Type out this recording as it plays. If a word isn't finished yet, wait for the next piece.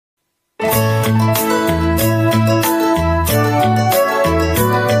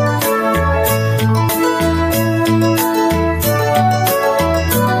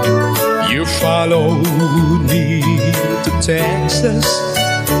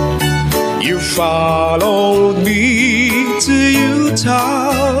followed me to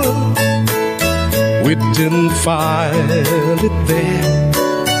Utah. We didn't find it there,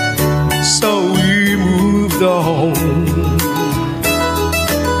 so we moved on.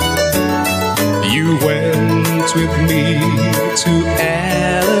 You went with me to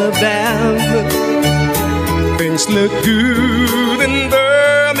Alabama. Things look good in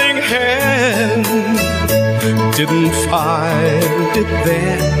Birmingham. Didn't find it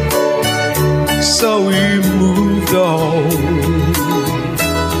there, so we moved on.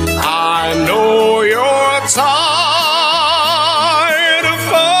 I know you're tired of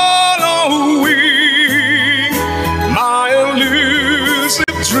following my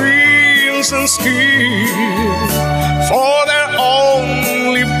elusive dreams and schemes, for they're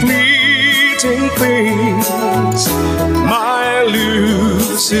only fleeting things, my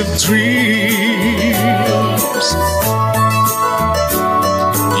elusive dreams.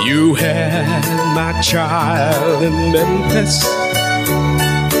 You had my child in Memphis,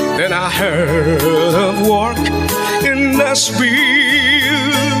 then I heard of work in Nashville.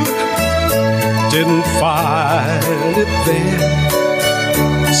 Didn't find it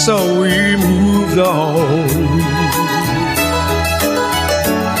there, so we moved on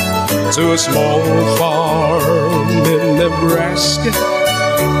to a small farm in Nebraska,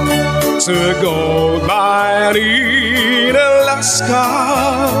 to a gold mine in Alaska.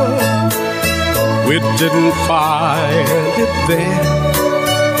 We didn't find it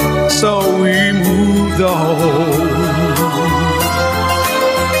there, so we moved on.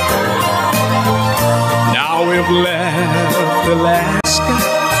 Now we've left Alaska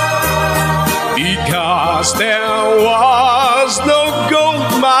because there was no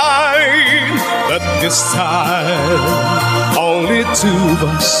gold mine, but this time only two of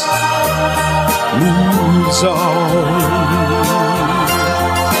us moves on.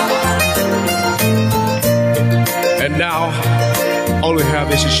 And now all we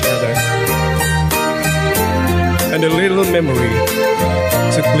have is each other and a little memory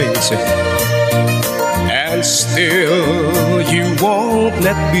to cling to. And still you won't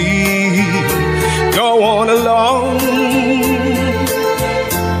let me go on alone.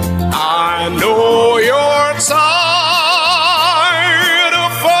 I know you're tired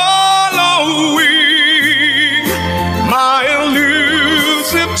of following my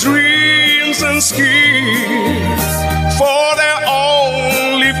elusive dreams and schemes, for they're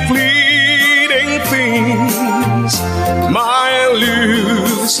only fleeting things, my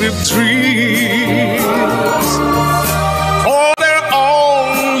elusive dreams, for they're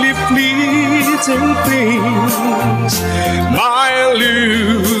only fleeting things, my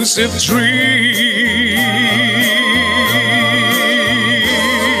elusive dreams.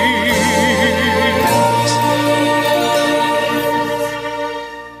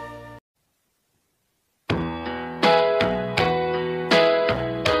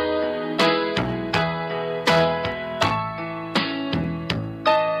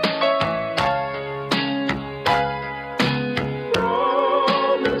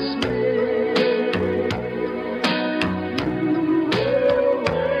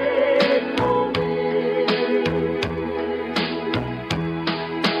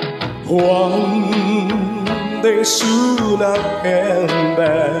 One day soon I'll come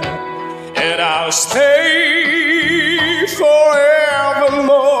back, and I'll stay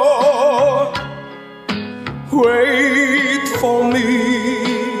forevermore. Wait for me,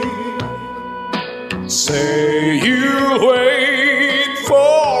 say you'll wait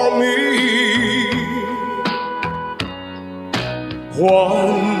for me.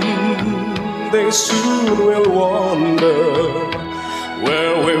 One day soon we'll wander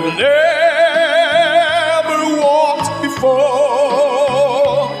where we've never walked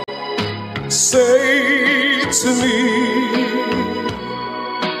before. Say to me,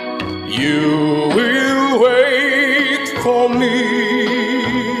 you will wait for me.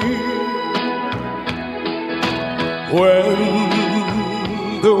 When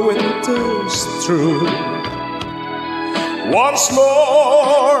the winter's through, once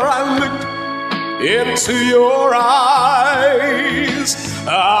more I look into your eyes, I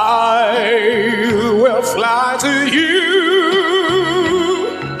will fly to you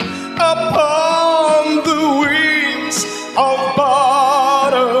upon the wings of butterfly.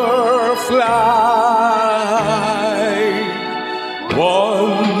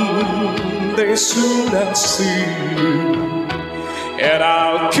 One day soon I'll see you, and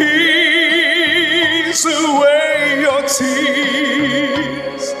I'll kiss away your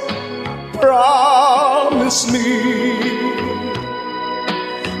tears. Promise me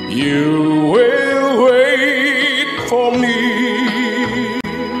you will wait for me.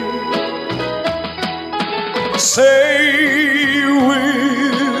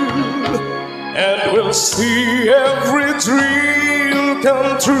 see every dream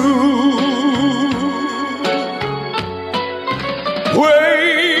come true.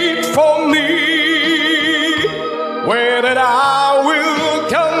 Wait for me, wait and I will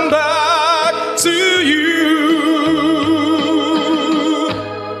come back to you.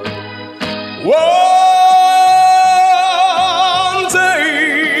 One day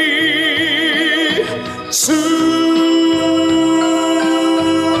soon.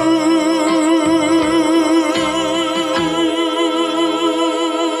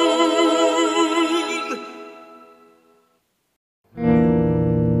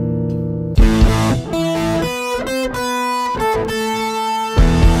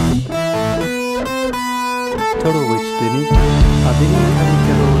 토로위치더니 아들이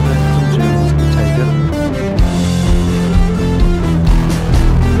하니까로는 좀 차이가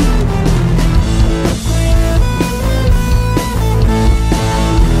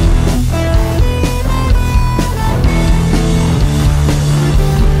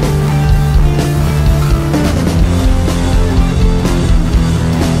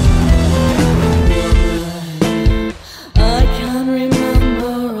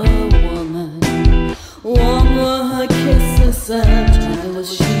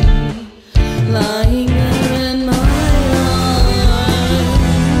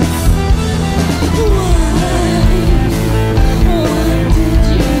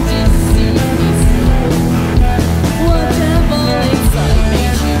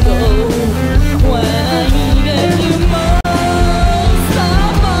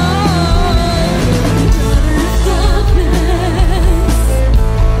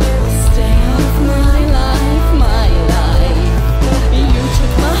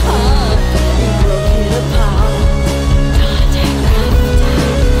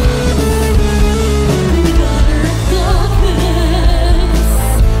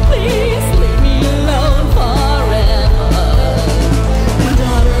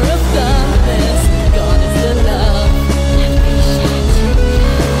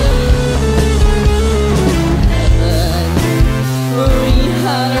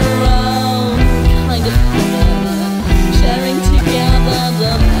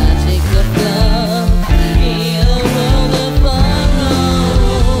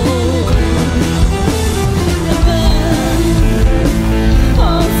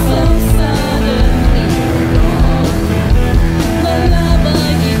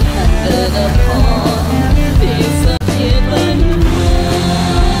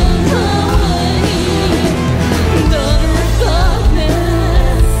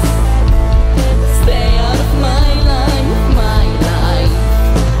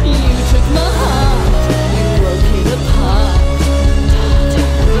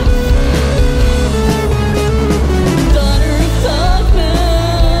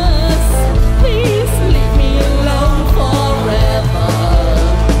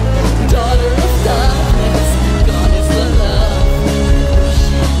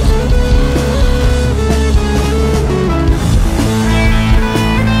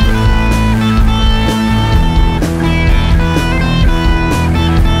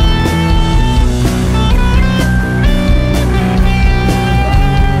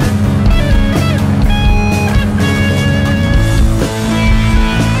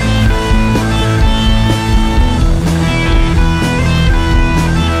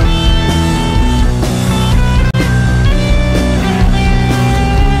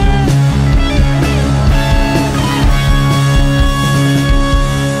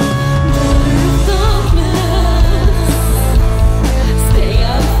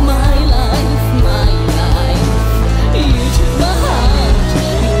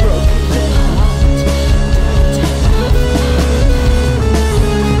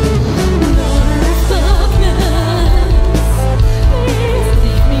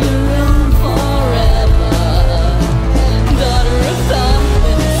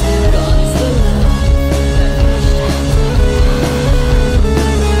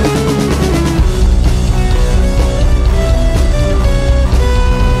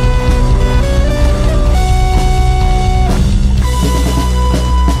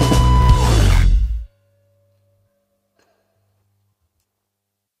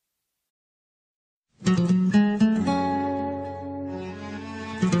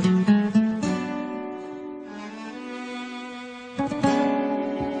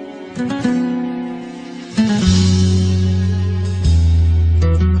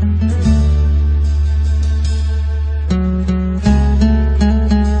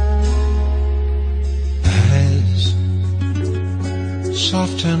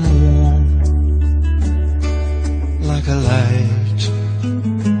soft and warm, like a light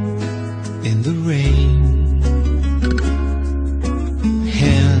in the rain.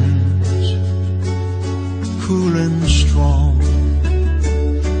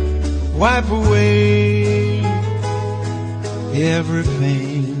 wipe away every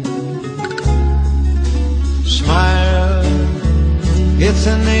pain. Smile, it's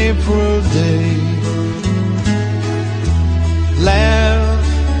an April day. Laugh,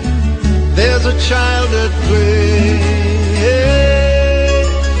 there's a child at play.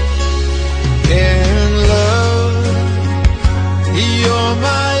 In love, you're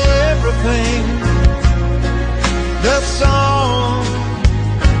my everything. The song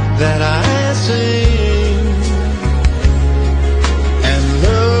that I sing. And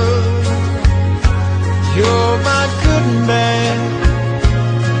love, you're my good and bad.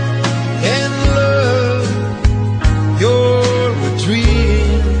 And love, you're a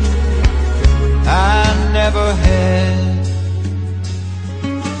dream I never had.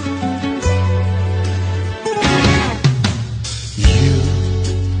 You,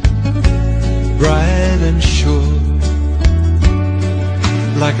 bright and sure,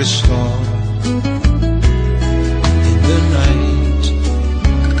 like a star in the night.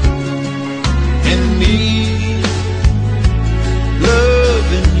 And me,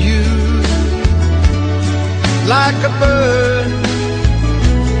 loving you, like a bird,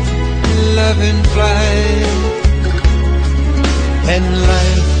 loving flight. And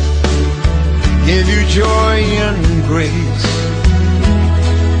life give you joy and grace.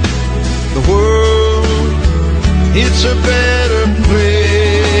 The world, it's a better place.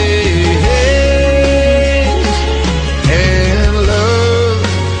 And love,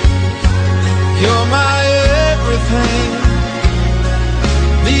 you're my everything.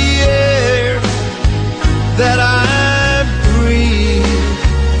 The air that I breathe.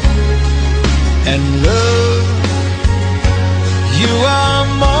 And love, you are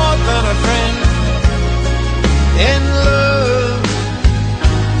more than a friend. And love,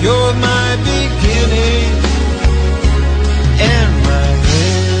 you're my beginning and my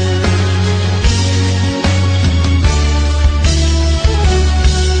end.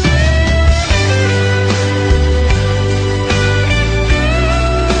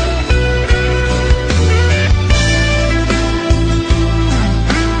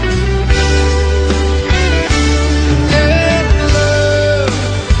 And love,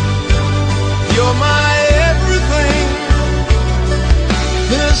 you're my everything.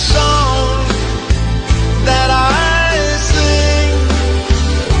 This song that I sing.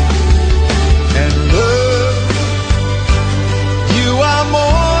 And love, you are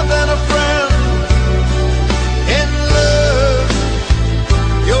more than a friend. And love,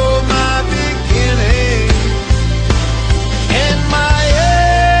 you're my beginning and my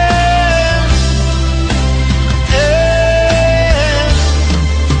end.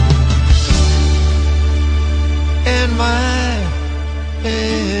 And my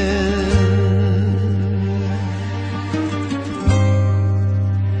end.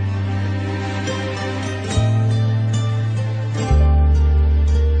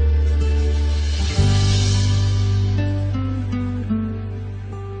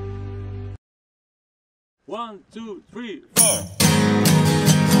 One, two, three, four.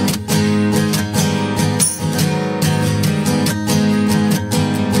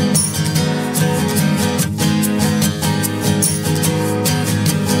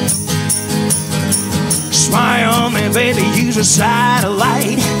 Smile on me, baby, use a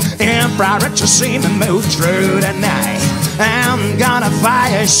satellite. Infrared to see me move through the night. I'm gonna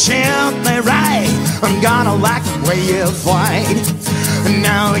fire simply right. I'm gonna like the way you fight.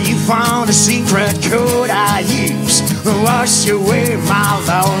 Now you found a secret code I use to wash away my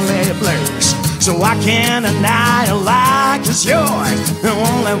lonely blues. So I can't deny a like is yours. You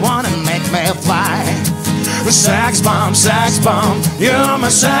only wanna make me fly. Sex bomb, you're my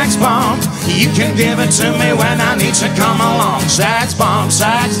sex bomb. You can give it to me when I need to come along. Sex bomb,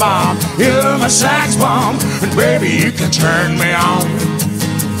 you're my sex bomb. And baby, you can turn me on.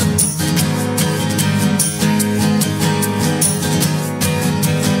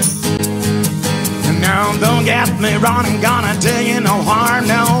 Now don't get me wrong, I'm gonna do you no harm.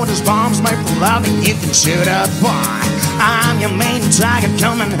 No, there's bombs made for love and you can shoot up far. I'm your main target,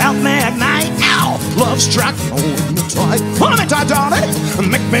 come and help me ignite. Ow, love struck, hold me tight. Hold me tight, darling,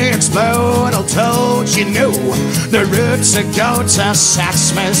 make me explode. I told you knew the route to go to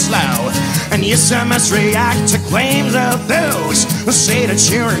sex me slow. And you must react to claims of those who say that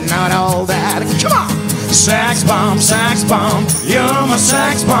you're not all that. Come on! Sex bomb, you're my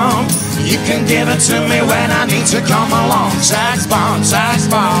sex bomb. You can give it to me when I need to come along. Sex bomb,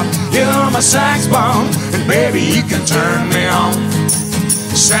 you're my sex bomb. And baby, you can turn me on.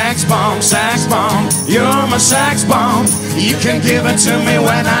 Sax bomb, you're my sax bomb. You can give it to me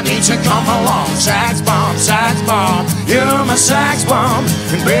when I need to come along. Sax bomb, you're my sax bomb.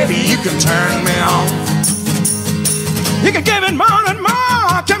 And baby, you can turn me on. You can give it more and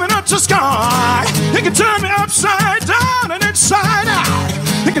more, coming up to sky. You can turn me upside down and inside out.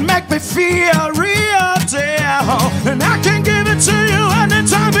 You can make me feel real deal. And I can give it to you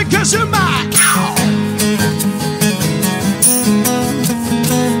anytime because you're mine.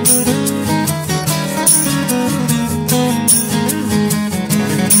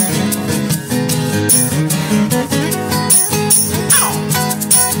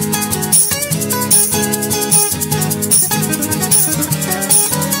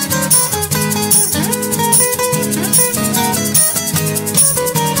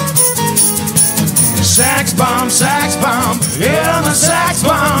 Sax bomb, you're my sax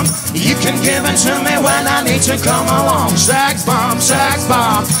bomb. You can give it to me when I need to come along. Sax bomb,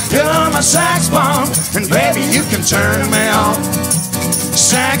 you're my sax bomb. And baby, you can turn me on.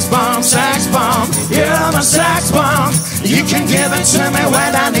 Sax bomb, you're my sax bomb. You can give it to me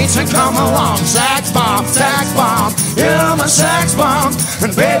when I need to come along. Sax bomb, you're my sax bomb.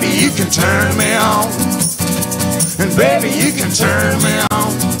 And baby, you can turn me on. And baby, you can turn me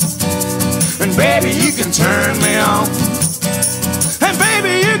on. And baby, you can turn me on. And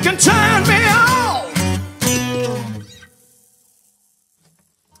baby, you can turn me on.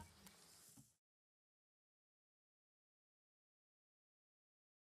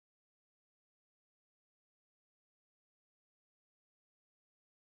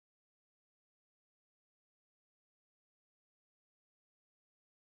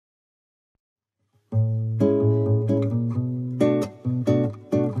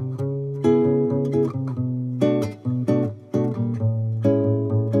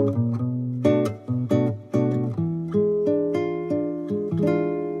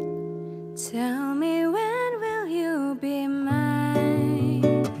 Tell me, when will you be mine?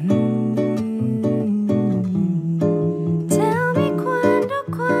 Tell me cuando,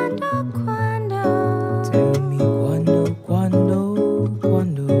 cuando, cuando. Tell me cuando, cuando,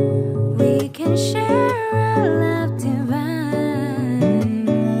 cuando. We can share a love divine.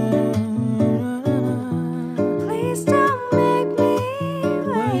 Please don't make me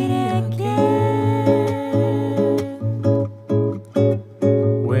wait again.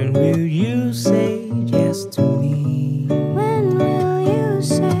 When will you say yes to me? When will you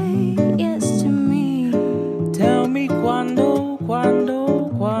say yes to me? Tell me cuando, cuando,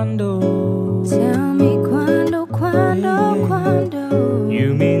 cuando. Tell me cuando, cuando, cuando.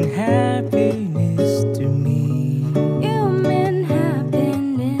 You mean happiness to me. You mean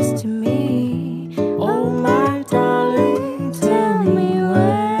happiness to me. Oh my darling, Tell me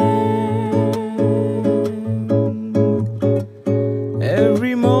when.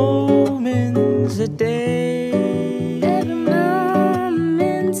 every moment's a day. Every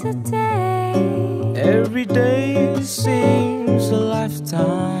moment today. Every day seems a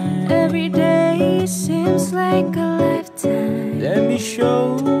lifetime. Every day seems like a lifetime. Let me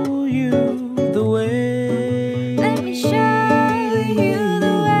show you the way. Let me show you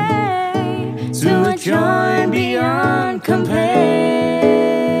the way to a joy beyond compare.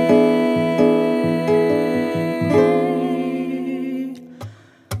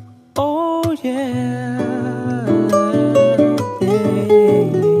 Oh yeah.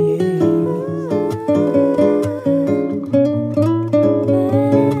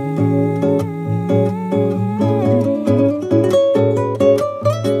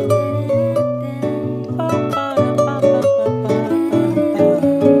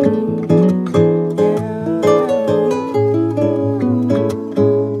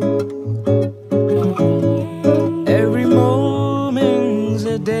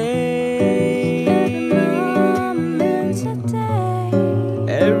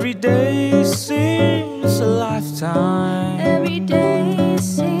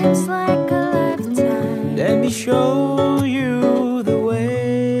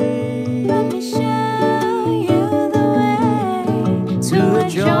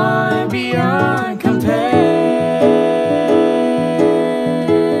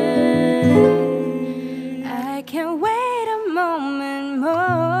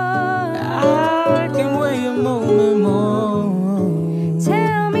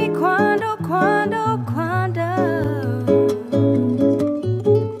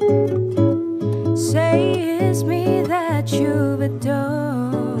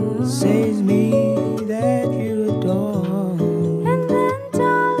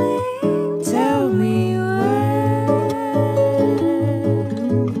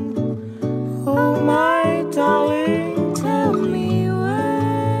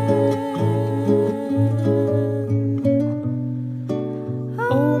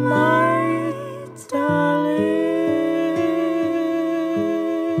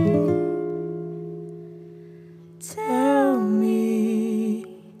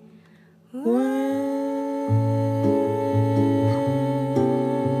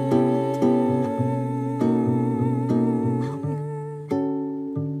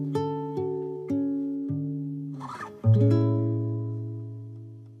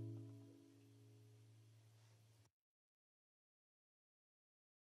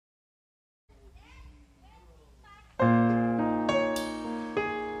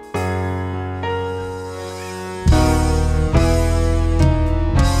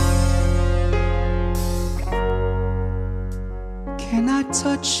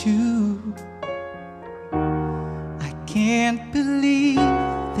 touch you. I can't believe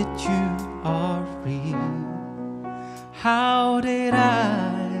that you are real. How did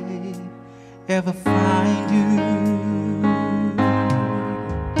I ever find you?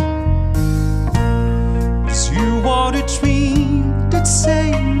 'Cause you are the dream that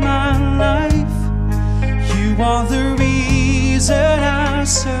saved my life. You are the reason I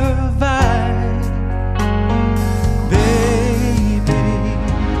survive. Baby,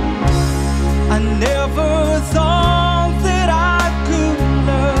 I never thought that I could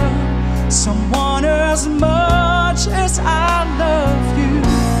love someone as much as I love you.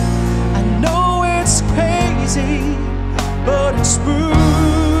 I know it's crazy, but it's true.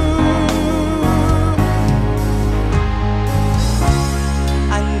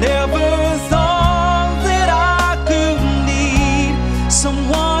 I never thought that I could need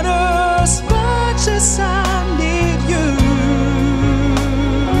someone as much as I need you.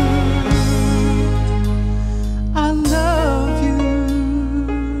 I love you.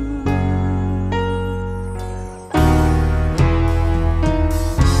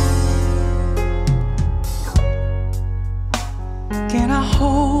 Can I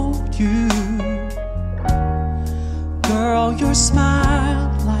hold you? Girl, your smile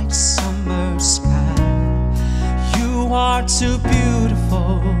like summer sky. You are too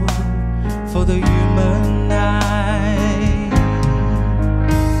beautiful for the human eye.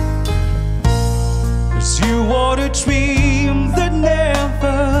 'Cause you are the dream that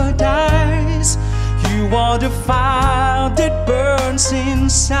never dies. You are the fire that burns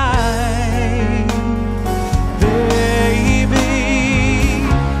inside. Baby,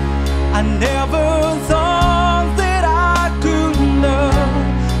 I never thought that I could love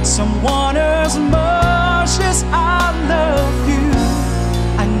someone as much as I love you.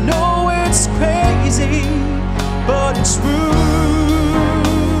 I know it's crazy, but it's true.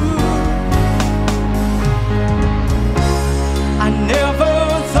 I never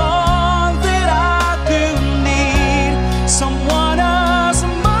thought that I could need someone as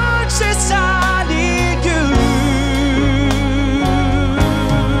much as I need you.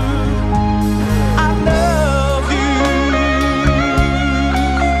 I love you.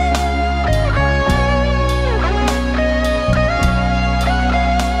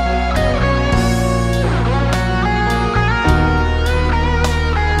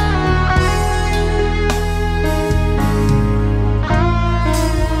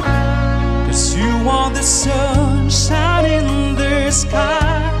 Cause you are the sunshine in the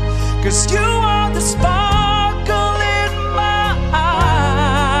sky. Cause you are the sparkle in my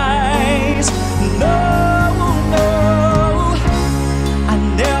eyes. No, no, I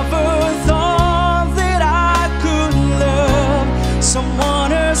never thought that I could love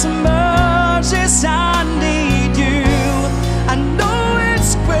someone as much as I need you. I know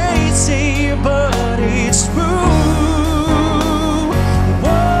it's crazy, but it's true.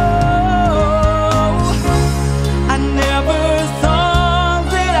 Whoa, I never thought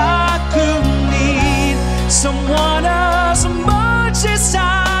that I could need someone as much as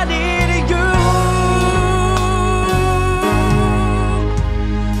I need you.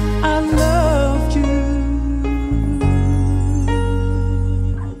 I love you.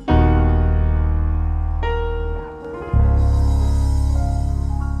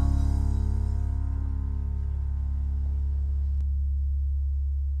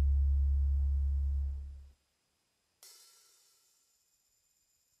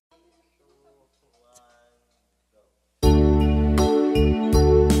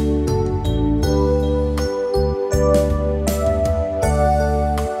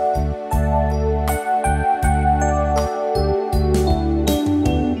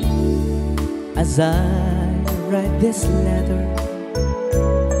 As I write this letter,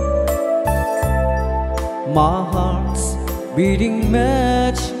 my heart's beating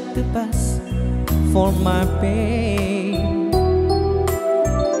much too fast for my pain.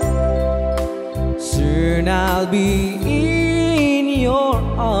 Soon I'll be in your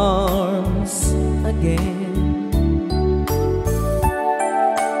arms again.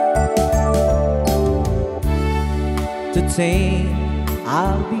 To think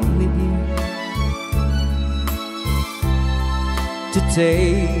I'll be with you, to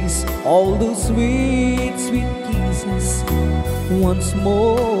taste all those sweet, sweet kisses once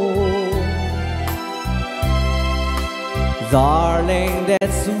more. Darling,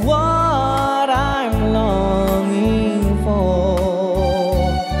 that's what I'm longing for.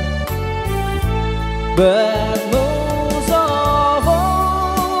 But most of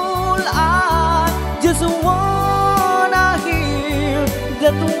all, I just wanna hear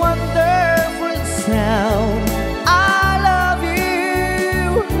that wonderful sound. I love you.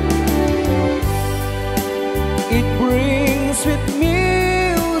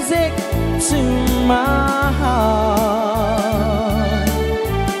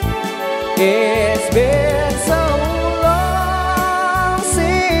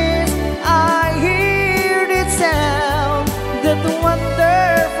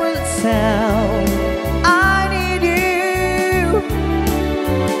 sound. I need you,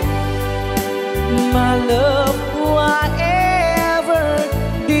 my love. Whatever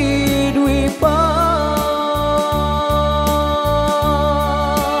did we part?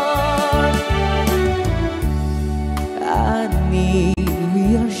 I need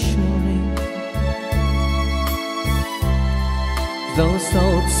reassuring. Those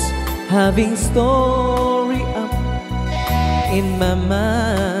thoughts having story up in my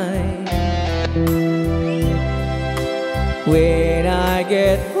mind. When I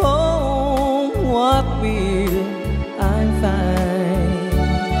get home, what will I find?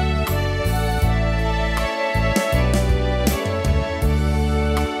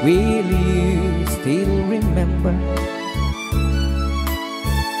 Will you still remember?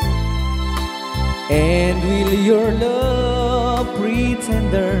 And will your love be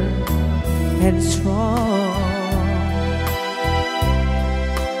tender and strong?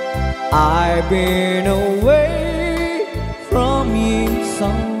 I've been away from you so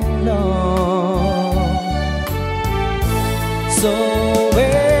long. So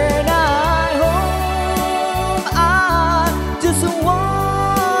when I home, I just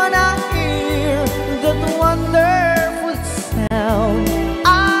wanna hear that wonderful sound. I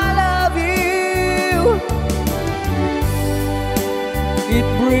love you. It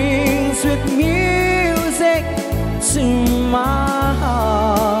brings sweet music to my heart.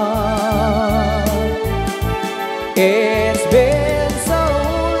 It's been so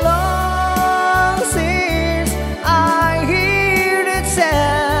long since I hear that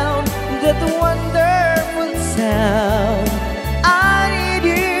sound, that wonderful sound. I need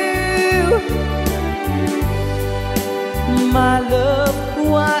you, my love.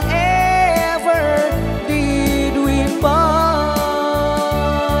 Whatever did we part?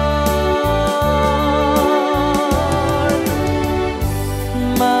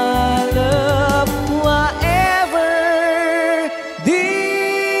 My love, whatever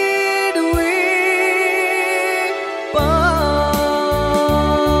did we part?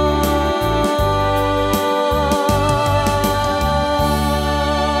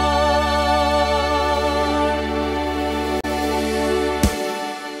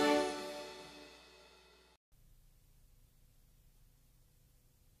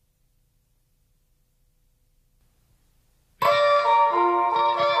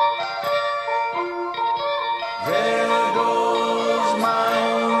 There goes my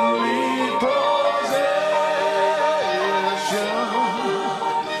only possession.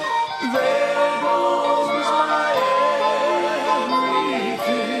 There goes my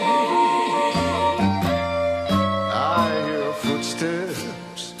everything. I hear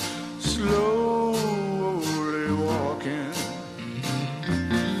footsteps slowly walking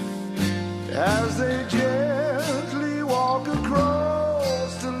as they gently walk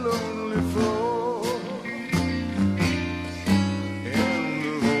across the lonely floor. And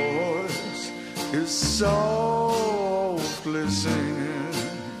the voice is softly singing,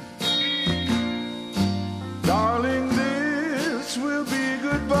 darling, this will be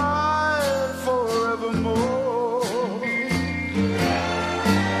goodbye forevermore.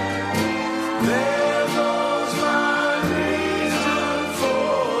 There goes my reason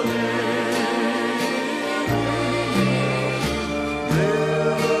for living.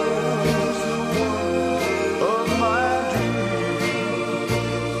 There goes the one of my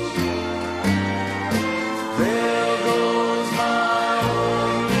dreams. There goes my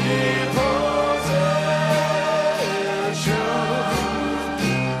only possession.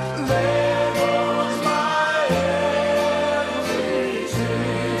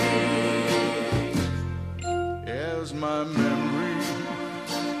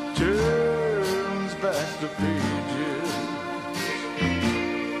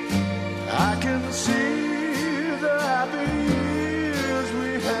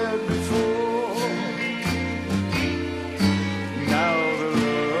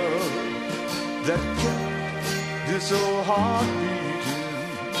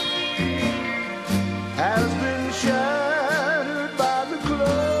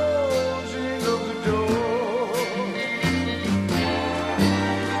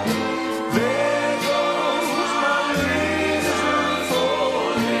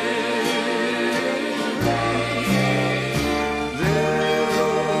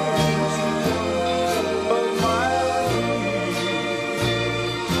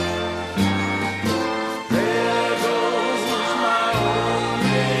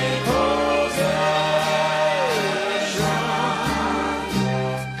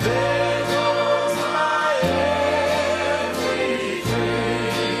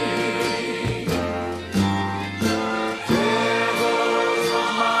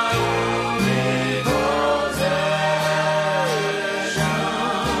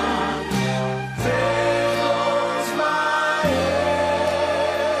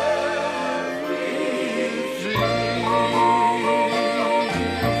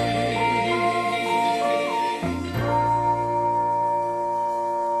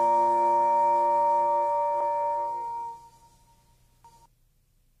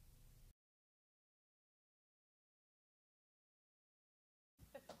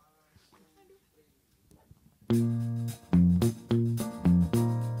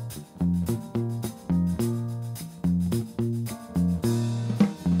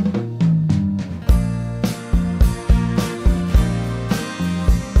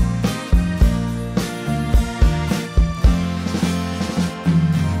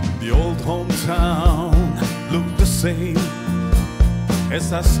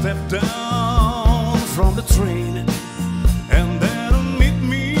 As I step down from the train, and there to meet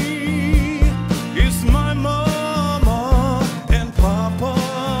me is my mama and papa.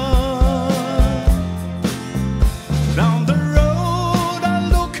 Down the road I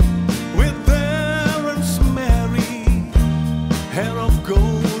look with their Aunt Mary, hair of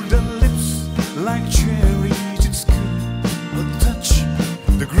gold and lips like cherries. It's good to touch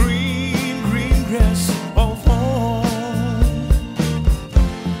the green, green grass of home.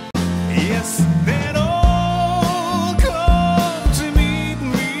 Yes, they'd all come to meet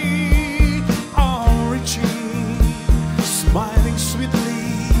me, all reaching, smiling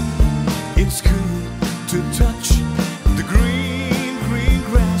sweetly. It's good to touch the green, green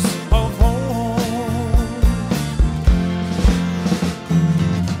grass of home.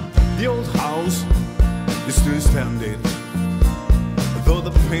 The old house is still standing, though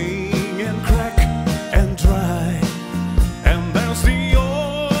the paint and crack and dry. And there's the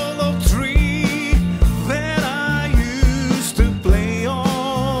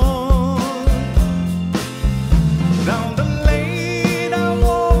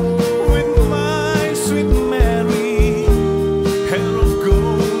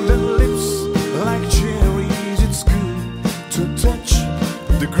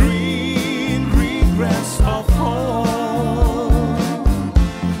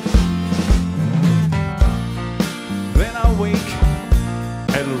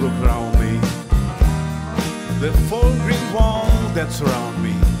that surround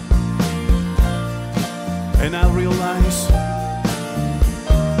me, and I realize,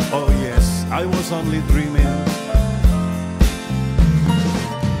 oh yes, I was only dreaming.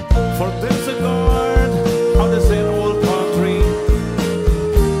 For there's a guard on the same old country,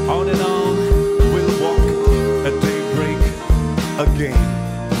 on and on we'll walk at daybreak again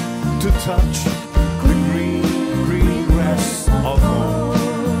to touch the green, green grass of home.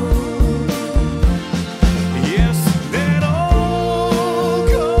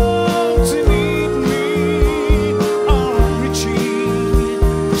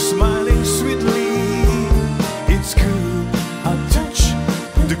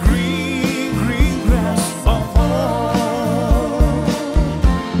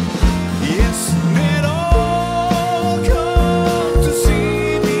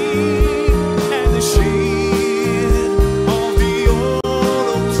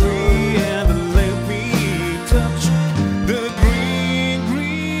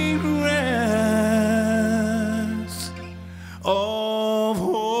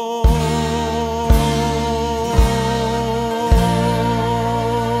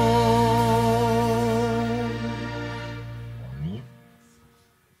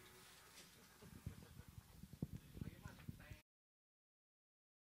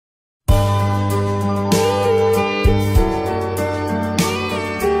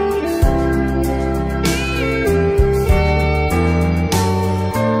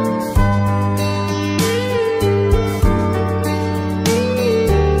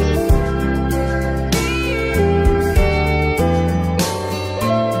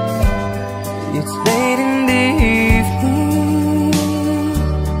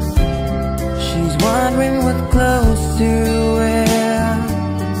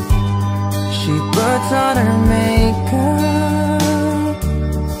 On her makeup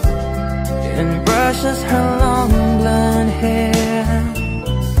and brushes her long blonde hair,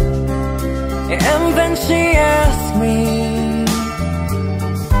 and then she asks me,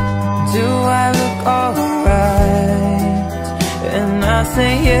 do I look alright? And I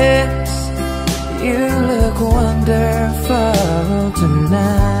say yes, you look wonderful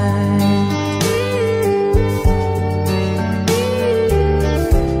tonight.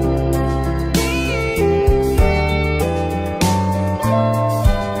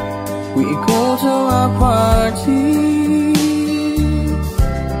 We go to a party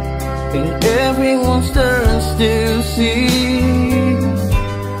and everyone turns to see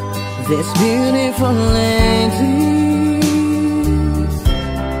this beautiful lady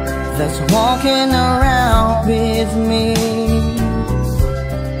that's walking around with me.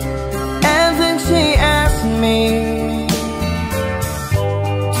 And then she asks me,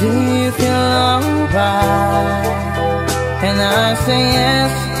 do you feel alright? And I say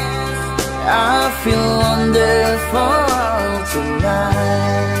yes, I feel wonderful tonight.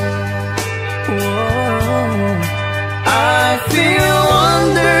 Whoa.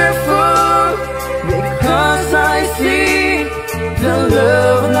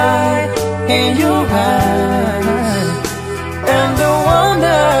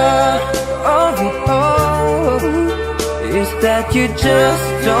 that you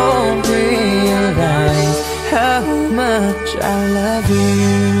just don't realize how much I love you.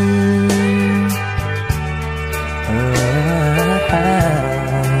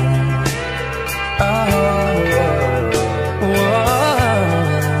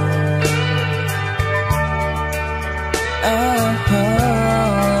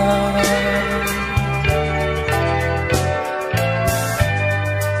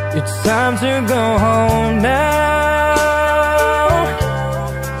 It's time to go home now,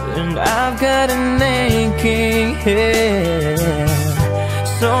 and I've got an aching head,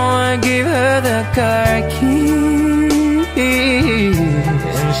 so I give her the car keys,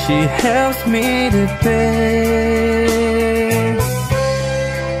 and she helps me to pay.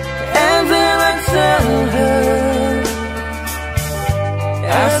 And then I tell her,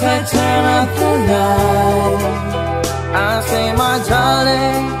 as I turn off the light, I say, my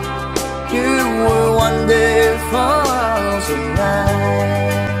darling, you were wonderful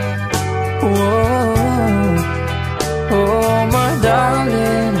tonight. Oh, oh, my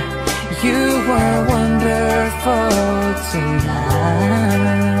darling, you were wonderful tonight.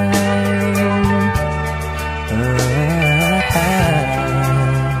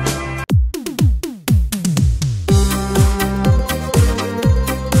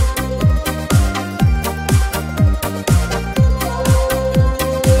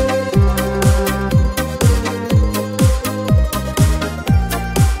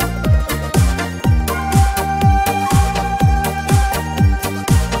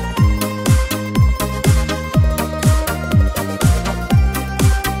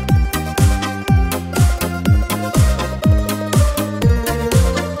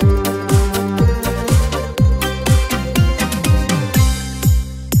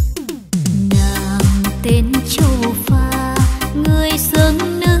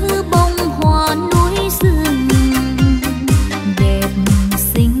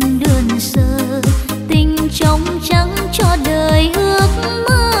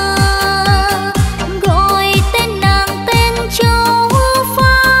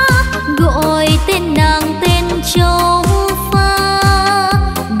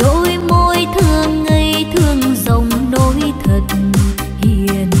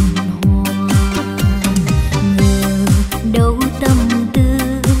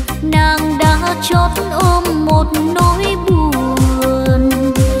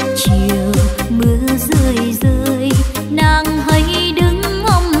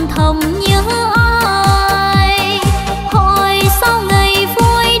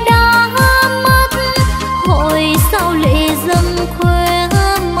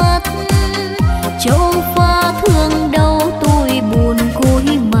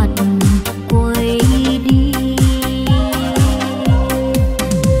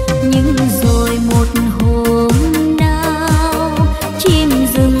 rồi một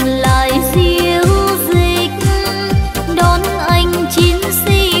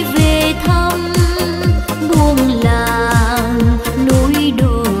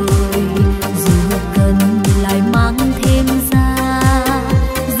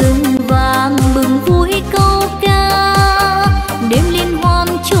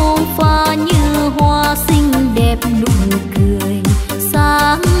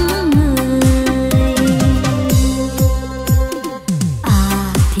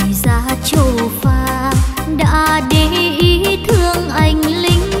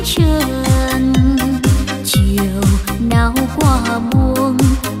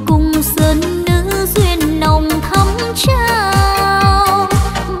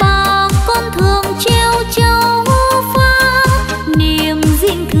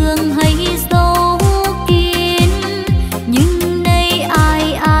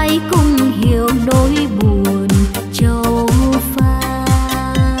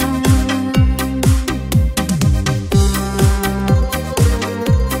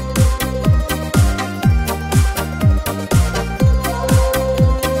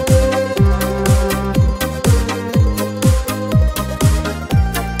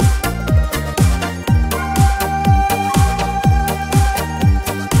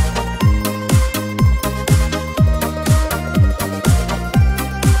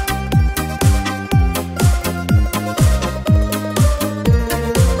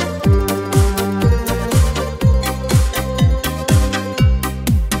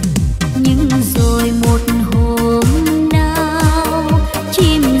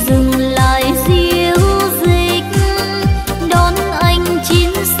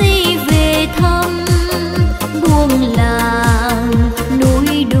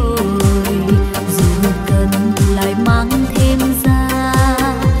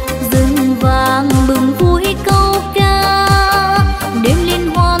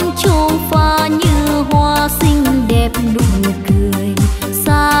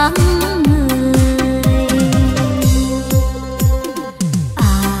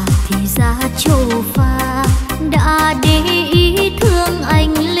ra châu pha đã để ý thương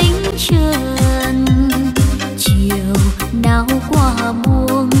anh lính trần. Chiều nào qua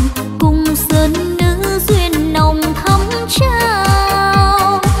buông cùng sơn nữ duyên nồng thắm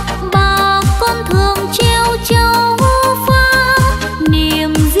trao. Bà con thường treo châu pha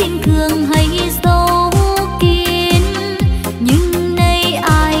niềm riêng thường hay dấu kín. Nhưng nay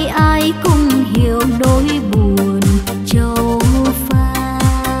ai ai cũng hiểu nỗi buồn châu pha.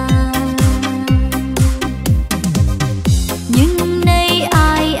 Nhưng nay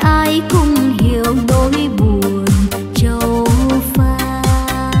ai ai cũng hiểu nỗi buồn châu pha.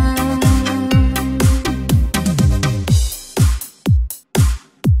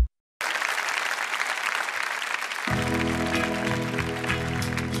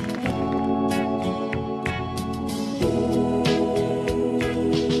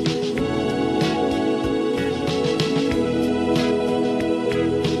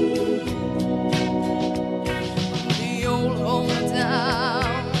 The old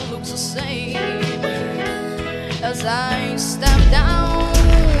hometown looks the same as I step down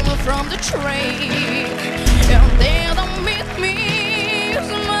from the train, and there to meet me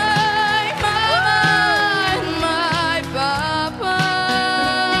is my papa.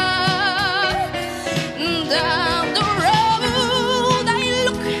 Down the road I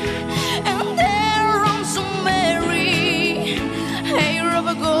look, and there runs Mary, hair of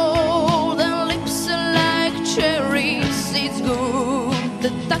a gold and lips like cherries. It's good to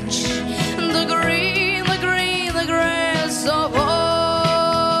touch the green, the grass of home.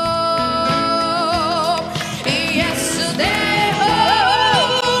 Yesterday,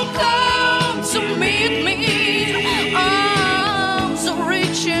 oh, come to meet me, arms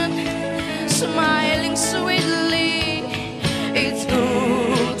reaching, smiling sweetly. It's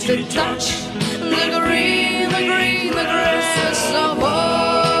good to touch the green, the grass of home.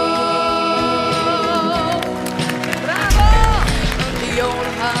 Bravo! The old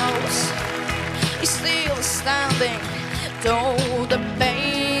house is still standing, though the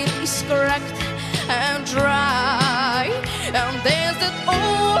paint is cracked and dry. And there's that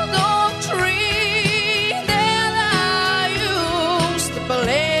old oak tree that I used to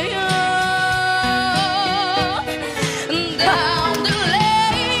play on. Down the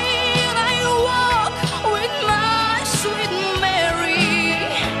lane I walk with my sweet Mary,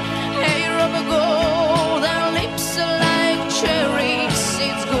 hair of a gold and lips like cherries.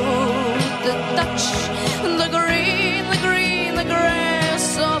 It's good to touch the green, the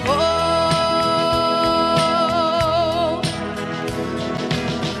grass of home.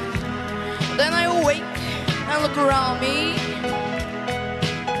 Then I wake and look around me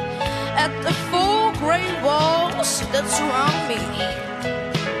at the four gray walls that surround me.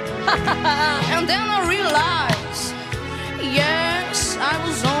 And then I realize, yes, I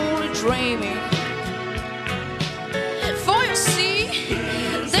was only dreaming. For you see,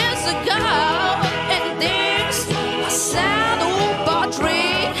 there's a girl and there's a sad old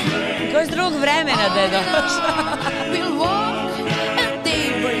portrait. Ko iz drugog vremena da je došla. We'll walk at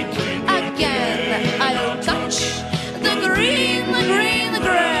daybreak again. I'll touch the green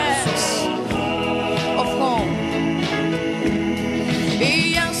grass of home.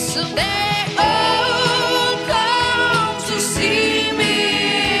 Yesterday, oh, come to see me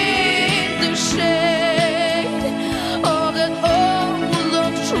in the shade of that old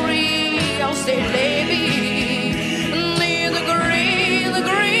oak tree. I'll stay baby near the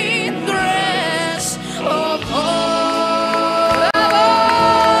green grass of home.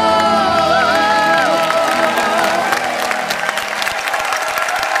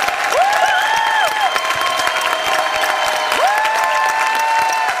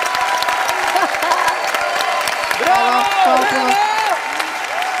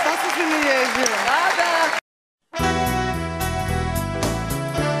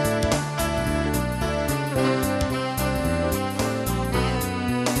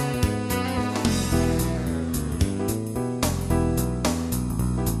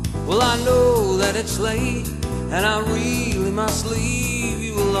 Well, I know that it's late, and I really must leave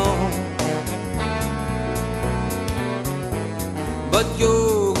you alone. But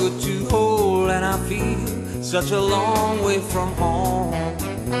you're good to hold, and I feel such a long way from home.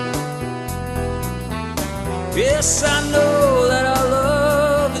 Yes, I know that our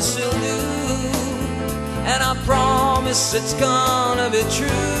love is still new, and I promise it's gonna be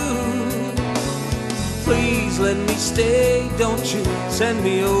true. Please let me stay, don't you send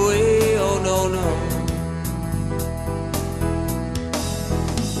me away, oh no, no.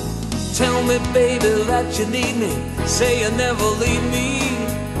 Tell me, baby, that you need me, say you'll never leave me,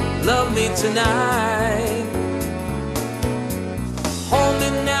 love me tonight. Hold me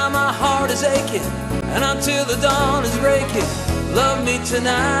now, my heart is aching, and until the dawn is breaking, love me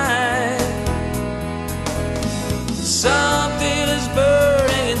tonight. Something is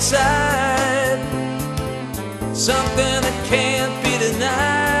burning inside, something that can't be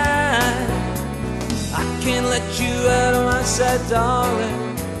denied. I can't let you out of my sight,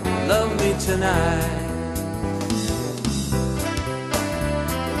 darling. Love me tonight.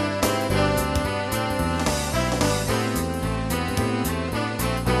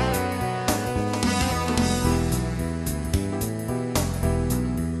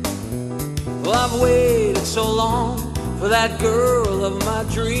 Well, I've waited so long for that girl of my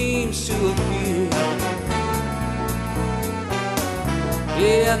dreams to appear.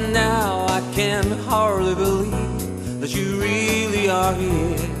 Yeah, now I can hardly believe that you really are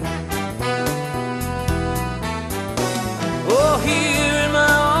here. Oh, here in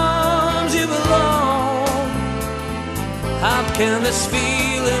my arms you belong. How can this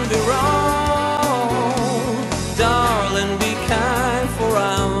feeling be wrong? Darling, be kind, for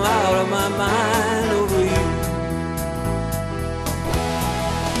I'm out of my mind over you.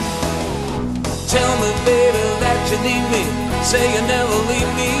 Tell me, baby, that you need me. Say you never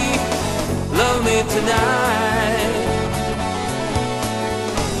leave me. Love me tonight.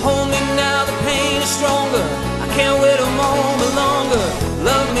 Hold me now, the pain is stronger. I can't wait a moment longer.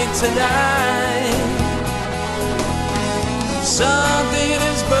 Love me tonight. Something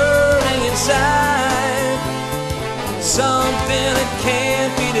is burning inside, something that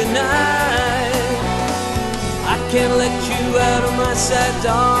can't be denied. I can't let you out of my sight,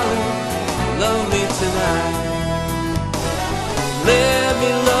 darling. Love me tonight. Let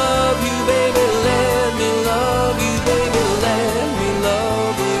me love you, baby. Let me love you, baby. Let me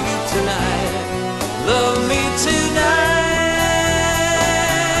love you tonight. Love me tonight.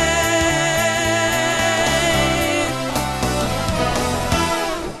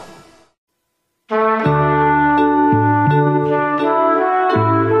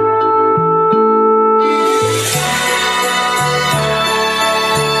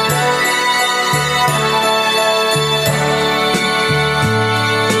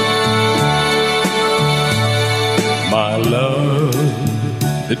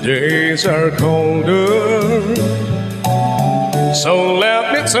 The days are colder, so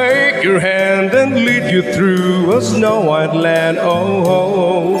let me take your hand and lead you through a snow-white land. Oh,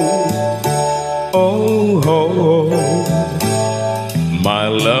 oh, oh, oh, my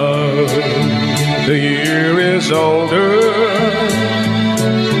love, the year is older,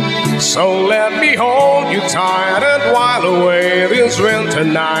 so let me hold you tight and while away this winter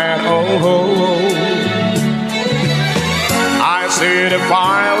night. Oh, oh. I see the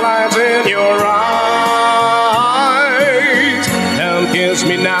firelight in your eyes, and kiss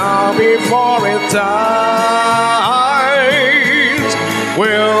me now before it dies.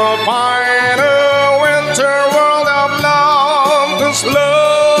 We'll find a winter world of love, 'cause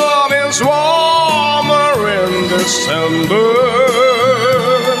love is warmer in December.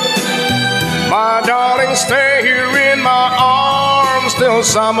 My darling, stay here in my arms till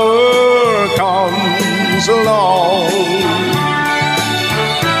summer comes along.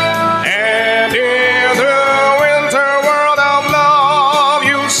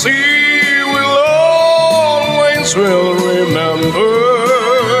 Will remember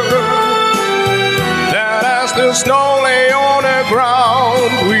that as the snow lay on the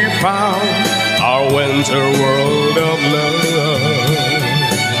ground, we found our winter world of love.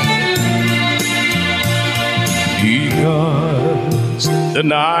 Because the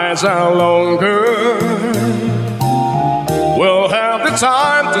nights are longer, we'll have the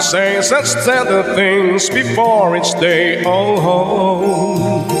time to say such tender things before each day. Oh, oh,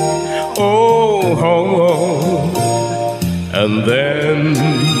 oh, oh, oh. And then,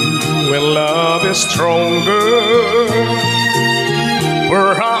 when love is stronger,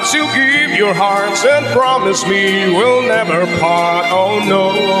 perhaps you'll give your hearts and promise me we'll never part. Oh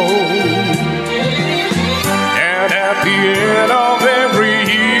no. And at the end of every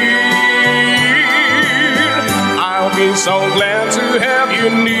year, I'll be so glad to have you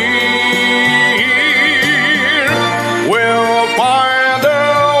near. We'll find a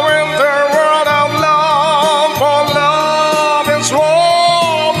winter world of love, for love is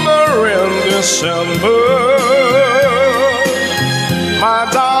warmer in December. My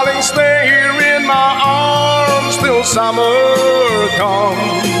darling, stay here in my arms till summer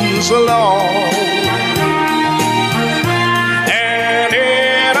comes along. And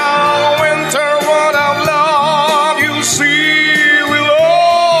in our winter world of love, you see, we'll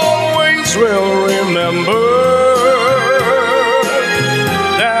always will remember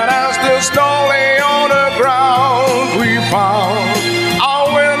that as the snow lay on the ground, we found our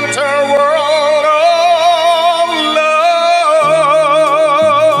winter world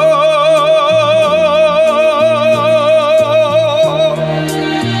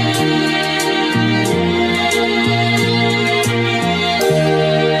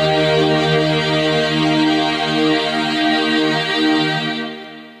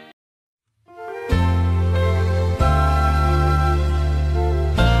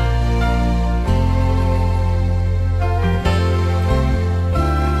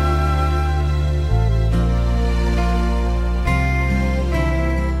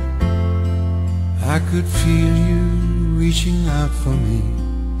could feel you reaching out for me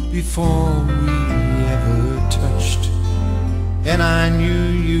before we ever touched. And I knew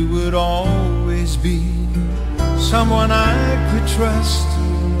you would always be someone I could trust.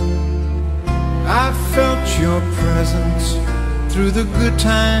 I felt your presence through the good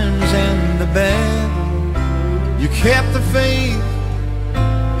times and the bad. You kept the faith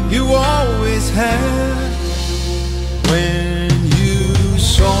you always had. When you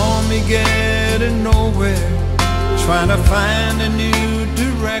saw me getting nowhere, trying to find a new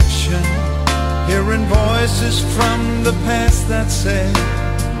direction, hearing voices from the past that said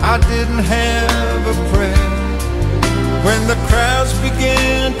I didn't have a prayer. When the crowds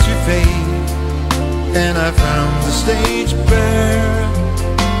began to fade and I found the stage bare,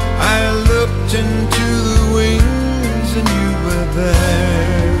 I looked into the wings and you were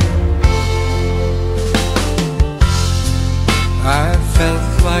there. I felt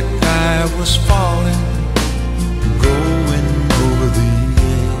like I was falling, going over the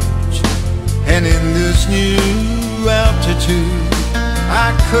edge. And in this new altitude, I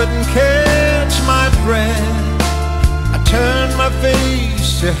couldn't catch my breath. I turned my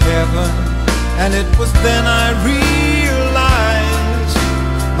face to heaven, and it was then I realized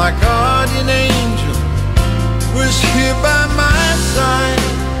my guardian angel was here by my side.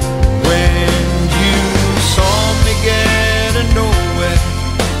 When you saw me getting nowhere,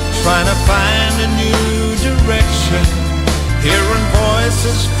 trying to find a new direction, hearing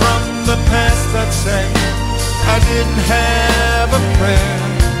voices from the past that say I didn't have a prayer.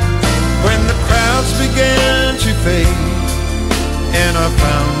 When the crowds began to fade and I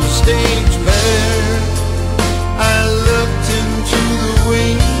found the stage bare, I looked into the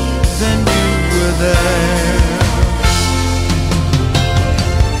wings and you were there.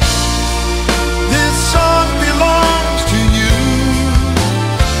 This song belongs to you,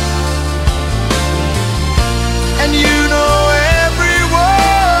 and you know every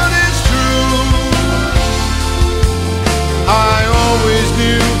word is true. I always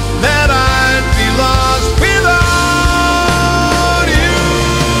knew that I'd be lost without you.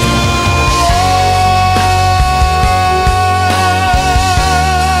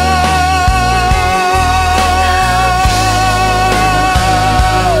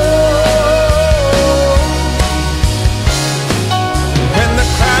 When the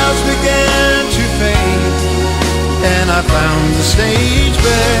crowds began to fade and I found the stage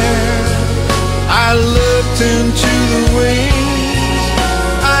bare, I looked into the wings,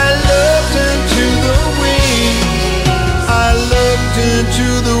 I looked into the wings, I looked into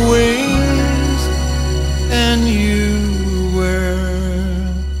the wings, and you were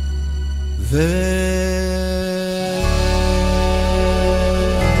there.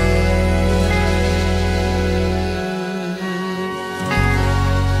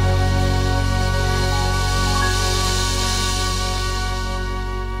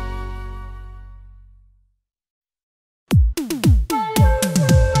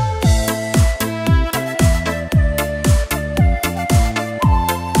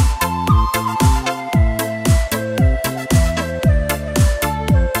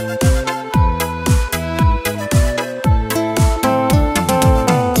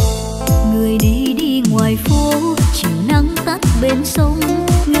 Người đi đi ngoài phố, chiều nắng tắt bên sông.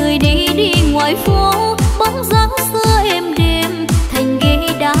 Người đi đi ngoài phố, bóng dáng xưa êm đềm, thành ghế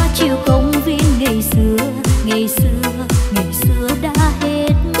đá chiều công viên ngày xưa, ngày xưa, ngày xưa đã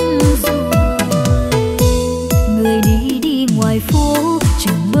hết rồi. Người đi đi ngoài phố,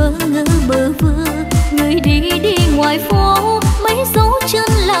 chừng bơ ngơ bơ vơ. Người đi đi ngoài phố, mấy dấu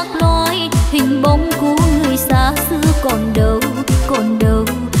chân lạc loài, hình bóng của người xa xưa còn đâu, còn đâu.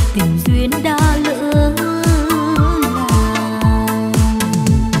 Tình duyên đã lỡ làng.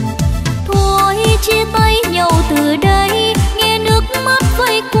 Thôi chia tay nhau từ đây, nghe nước mắt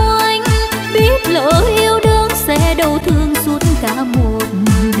vây quanh, biết lỡ yêu đương sẽ đau thương suốt cả một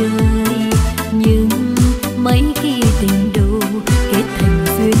đời. Nhưng mấy khi tình đầu kết thành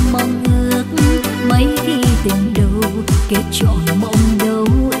duyên mong ước, mấy khi tình đầu kết trọn mộng đâu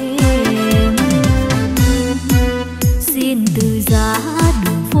em. Xin từ giá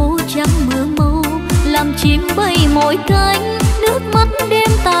đường phố trắng mưa màu, làm chim bay mỏi cánh, nước mắt đêm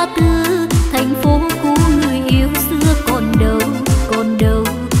ta tư. Thành phố của người yêu xưa còn đâu, còn đâu,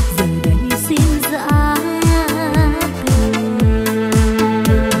 giờ đây xin dã từ.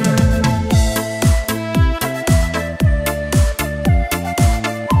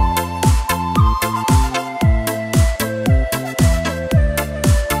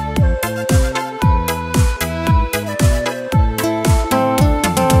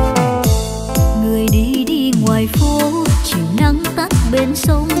 Người đi đi ngoài phố, chiều nắng tắt bên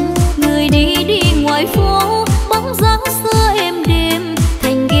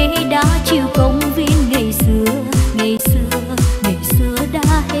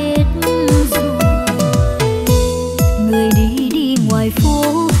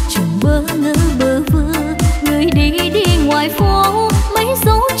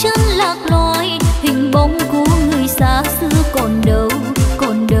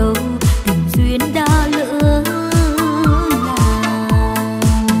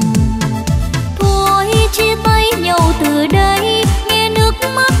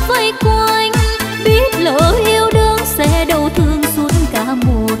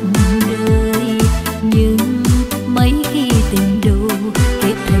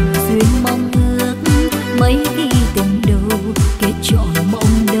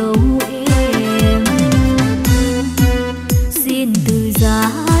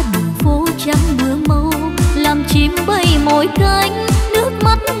đôi cánh, nước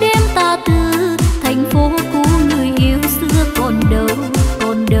mắt đêm ta từ. Thành phố cũ người yêu xưa còn đâu,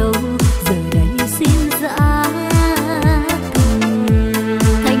 giờ đây xin dã từ.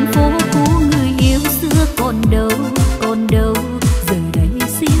 Thành phố cũ người yêu xưa còn đâu, giờ đây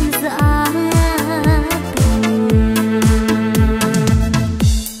xin dã từ.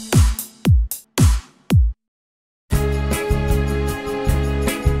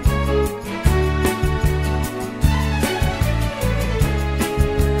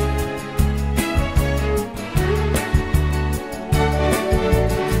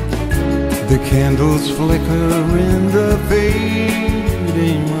 The candles flicker in the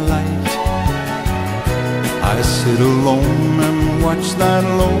fading light. I sit alone and watch that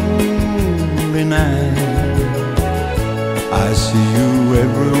lonely night. I see you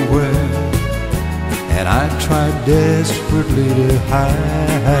everywhere, and I try desperately to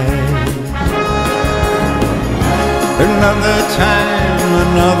hide. Another time,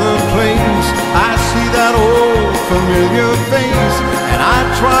 another place, I see that old familiar face, and I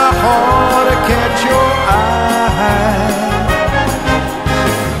try hard to catch your eye.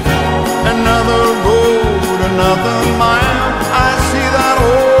 Another road, another mile, I see that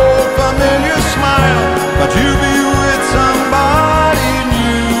old familiar smile, but you be with somebody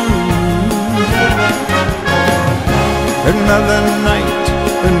new. Another night,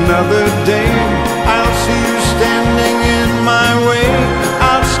 another day, I'll see you standing in my way.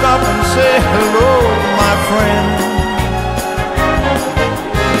 I'll stop and say hello, my friend.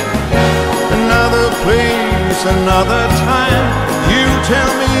 Another place, another time, you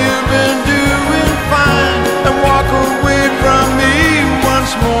tell me you've been doing fine, and walk away from me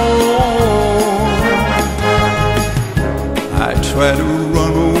once more. I try to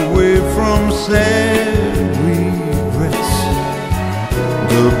run away from sad regrets.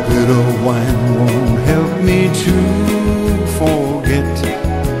 The bitter wine won't help me to forget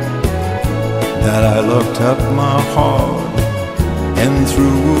that I locked up my heart and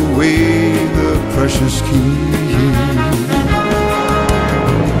threw away the precious key.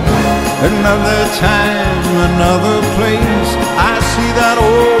 Another time, another place, I see that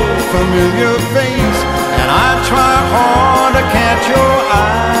old familiar face, and I try hard to catch your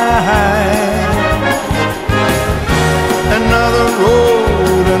eye. Another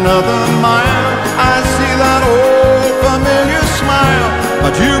road, another mile, I see that old familiar smile,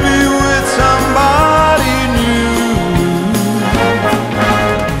 but you be with somebody new.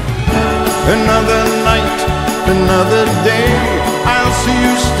 Another night, another day, I'll see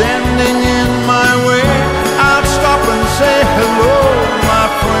you standing in my way. I'll stop and say hello, my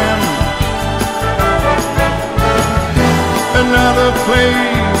friend. Another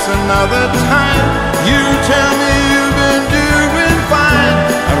place, another time, you tell me you've been doing fine,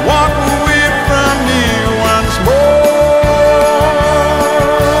 and walk away from me once more.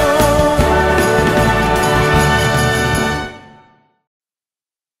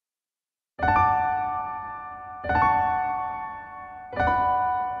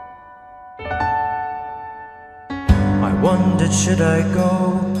 I wondered, should I go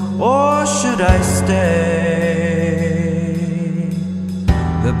or should I stay?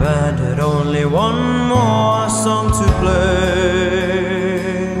 The band had only one more song to play,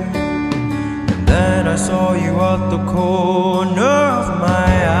 and then I saw you at the corner of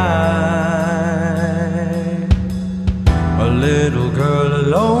my eye. A little girl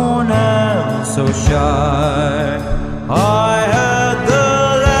alone and so shy. I had the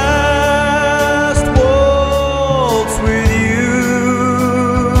last waltz with you.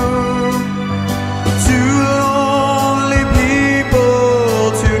 Two lonely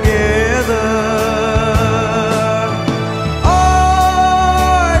people together. I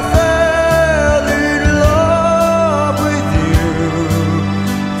fell in love with you.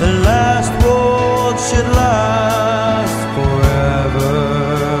 The last waltz should last forever.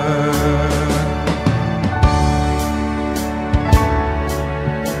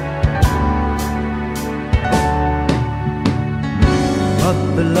 But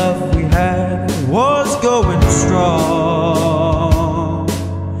the love we had was going strong.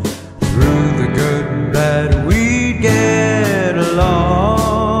 Through the good and bad we'd get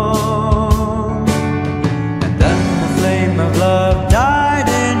along. And then the flame of love died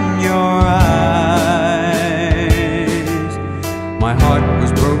in your eyes. My heart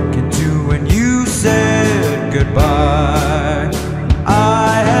was broken too when you said goodbye.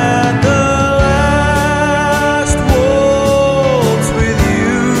 I had the last waltz with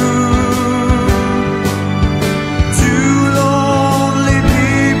you. Two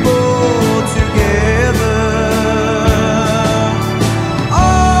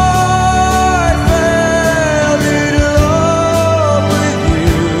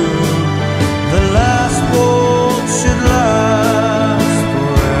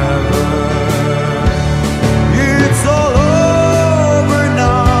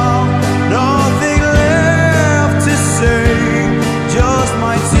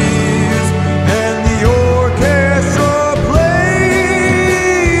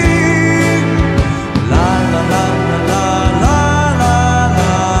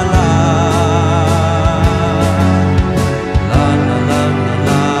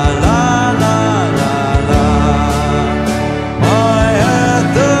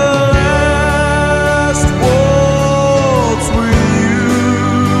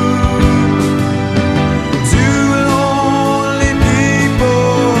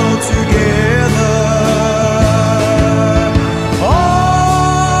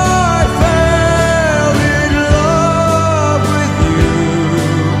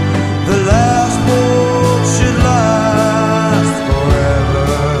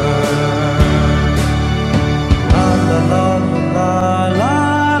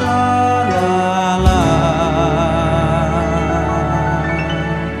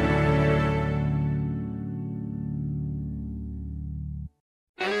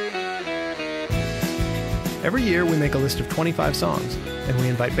Every year we make a list of 25 songs, and we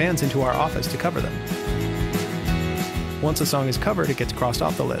invite bands into our office to cover them. Once a song is covered, it gets crossed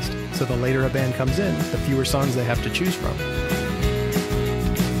off the list, so the later a band comes in, the fewer songs they have to choose from.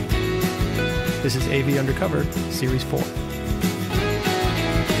 This is AV Undercover, Series 4.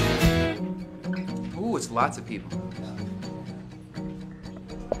 Ooh, it's lots of people.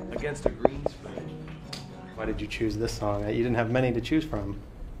 Against a green screen. Why did you choose this song? You didn't have many to choose from.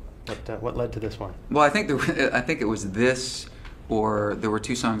 What led to this one? Well, I think it was this, or there were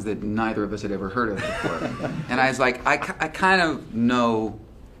two songs that neither of us had ever heard of before. And I was like, I kind of know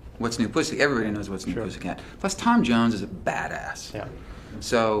What's New Pussy. Everybody knows What's New Pussycat. Plus, Tom Jones is a badass. Yeah.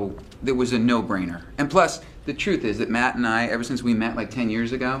 So there was a no-brainer. And plus, the truth is that Matt and I, ever since we met like 10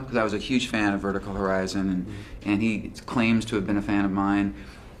 years ago, because I was a huge fan of Vertical Horizon, and he claims to have been a fan of mine,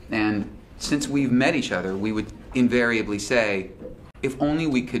 and since we've met each other, we would invariably say, if only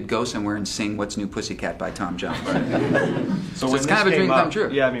we could go somewhere and sing What's New Pussycat by Tom Jones. So it's kind of a dream come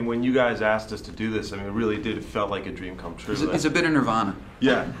true. Yeah, I mean, when you guys asked us to do this, I mean, it really did. It felt like a dream come true. It's a bit of Nirvana.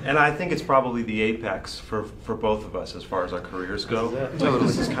 Yeah, and I think it's probably the apex for both of us as far as our careers go. Like, Totally.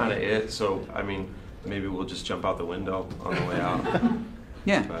 this is kind of it. So, I mean, maybe we'll just jump out the window on the way out.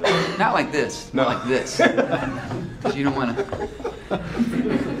 Yeah, not like this. No. Not like this. Because you don't want to.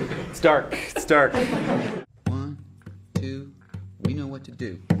 It's dark. It's dark. 1, 2, we know what to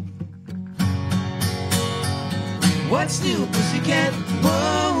do. What's new, pussycat?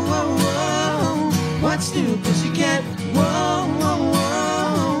 Whoa, whoa, whoa. What's new, pussycat? Whoa, whoa, whoa.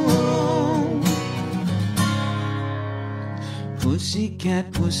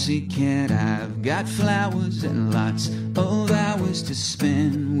 Pussycat, pussycat, I've got flowers and lots of hours to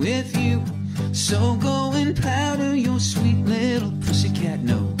spend with you. So go and powder your sweet little pussycat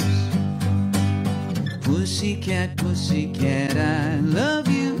nose. Pussycat, pussycat, I love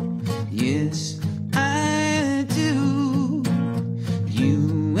you. Yes, I do.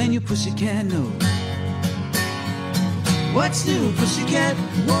 You and your pussycat nose. What's new, pussycat?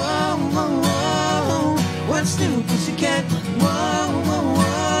 Whoa, whoa, whoa. What's new, pussycat? Whoa, whoa,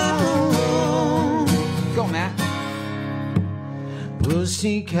 whoa. Go, Matt.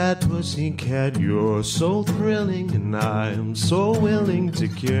 Pussycat, pussycat, you're so thrilling, and I am so willing to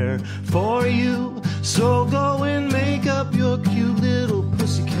care for you. So go and make up your cute little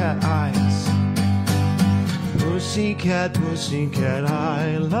pussycat eyes. Pussycat, pussycat,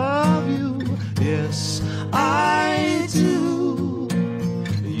 I love you. Yes, I do.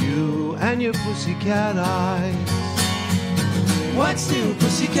 You and your pussycat eyes. What's new,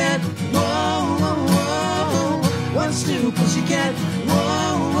 pussycat? Whoa, whoa, whoa. What's new, pussycat?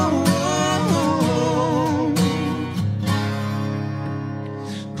 Whoa, whoa, whoa.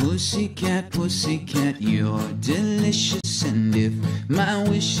 Pussycat, pussycat, you're delicious. And if my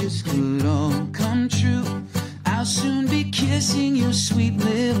wishes could all come true, I'll soon be kissing your sweet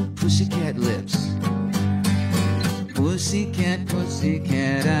little pussycat lips. Pussycat,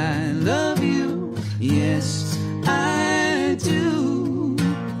 pussycat, I love you. Yes, I do.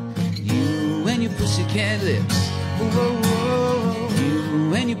 You and your pussycat lips. Whoa, whoa.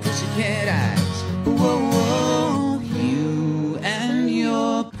 You and your pussycat eyes. Whoa, whoa. You and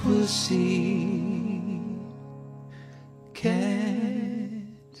your pussycat.